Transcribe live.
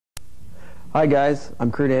Hi guys,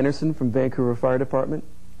 I'm Kurt Anderson from Vancouver Fire Department.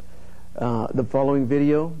 The following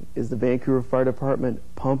video is the Vancouver Fire Department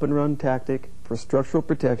pump and run tactic for structural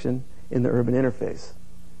protection in the urban interface.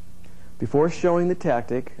 Before showing the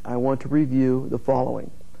tactic, I want to review the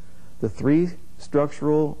following: the 3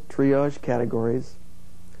 structural triage categories,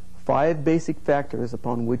 5 basic factors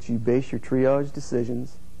upon which you base your triage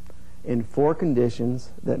decisions, and 4 conditions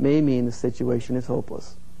that may mean the situation is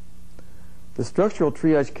hopeless. The structural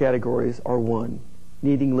triage categories are: 1.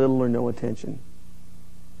 Needing little or no attention.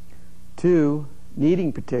 2.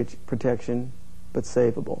 Needing protection but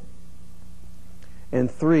savable.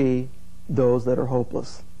 And 3. Those that are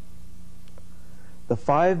hopeless. The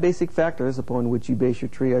 5 basic factors upon which you base your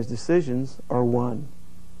triage decisions are: 1.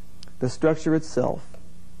 The structure itself.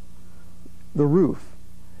 The roof.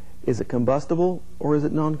 Is it combustible or is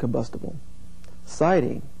it non-combustible?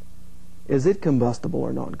 Siding. Is it combustible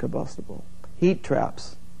or non-combustible? Heat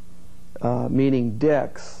traps, meaning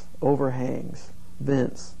decks, overhangs,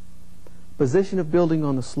 vents. Position of building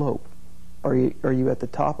on the slope. Are you at the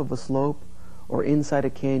top of a slope or inside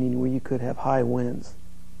a canyon where you could have high winds?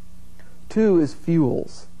 2 is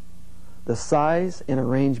fuels. The size and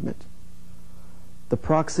arrangement. The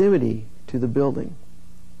proximity to the building.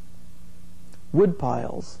 Wood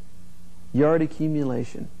piles. Yard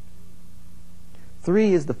accumulation.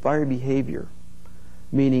 3 is the fire behavior,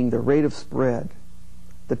 meaning the rate of spread,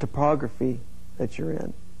 the topography that you're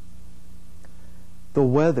in. The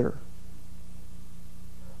weather.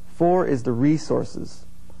 4 is the resources,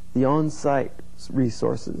 the on-site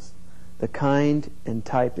resources, the kind and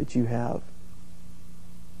type that you have.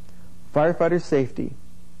 Firefighter safety,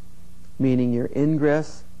 meaning your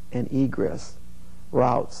ingress and egress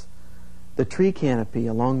routes, the tree canopy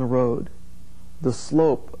along the road, the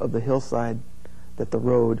slope of the hillside that the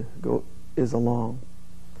road is along,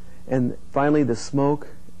 and finally the smoke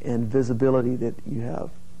and visibility that you have.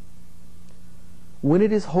 When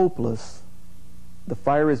it is hopeless, the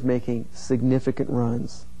fire is making significant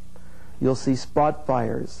runs. You'll see spot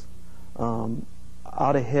fires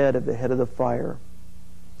out ahead of the head of the fire.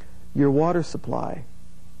 Your water supply.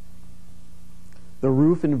 The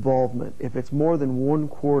roof involvement. If it's more than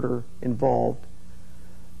 1/4 involved,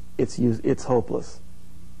 it's hopeless.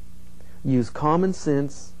 Use common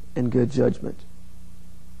sense and good judgment.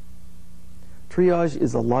 Triage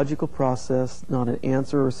is a logical process, not an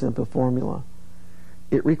answer or simple formula.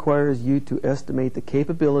 It requires you to estimate the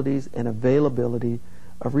capabilities and availability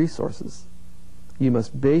of resources. You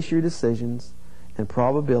must base your decisions and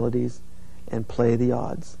probabilities and play the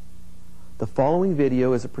odds. The following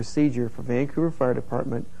video is a procedure for Vancouver Fire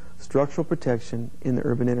Department structural protection in the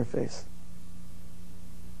urban interface.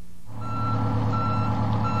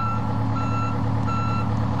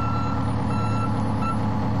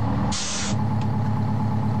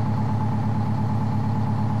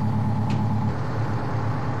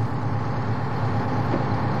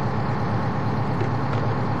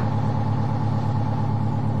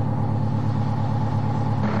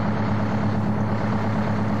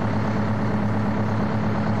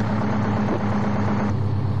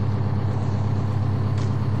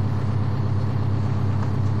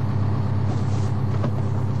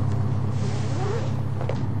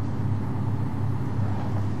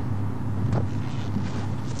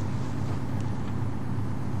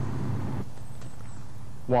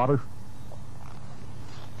 Water.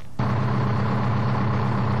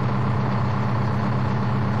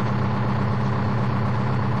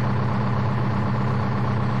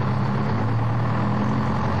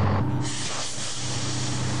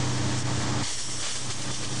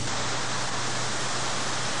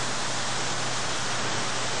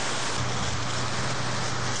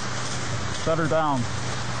 Set her down.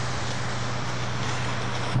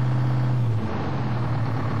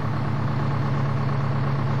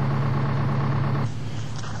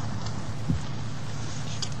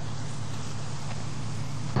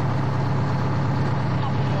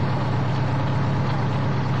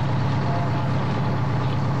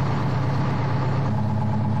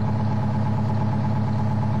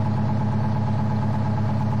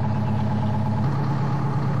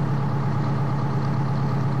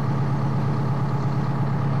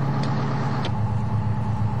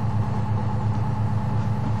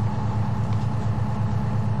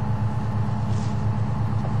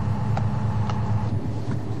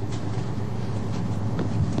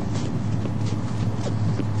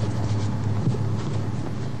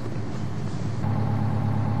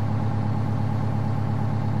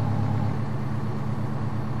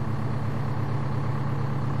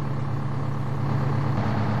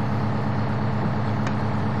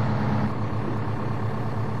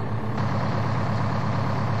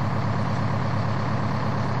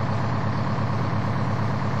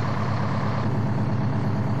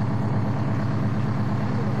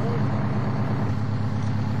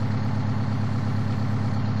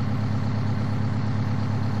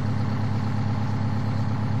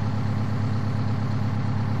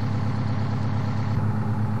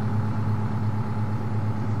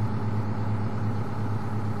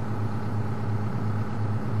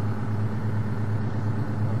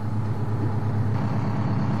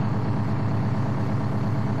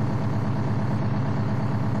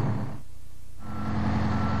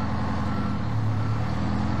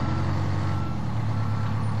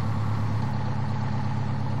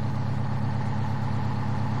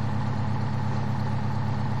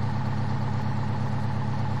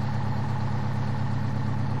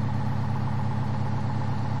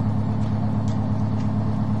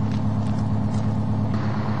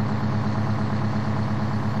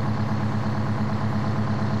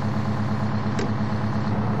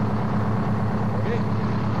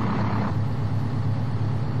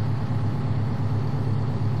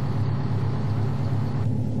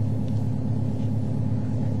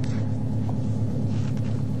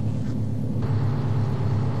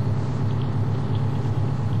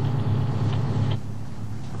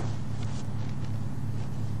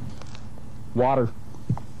 Water.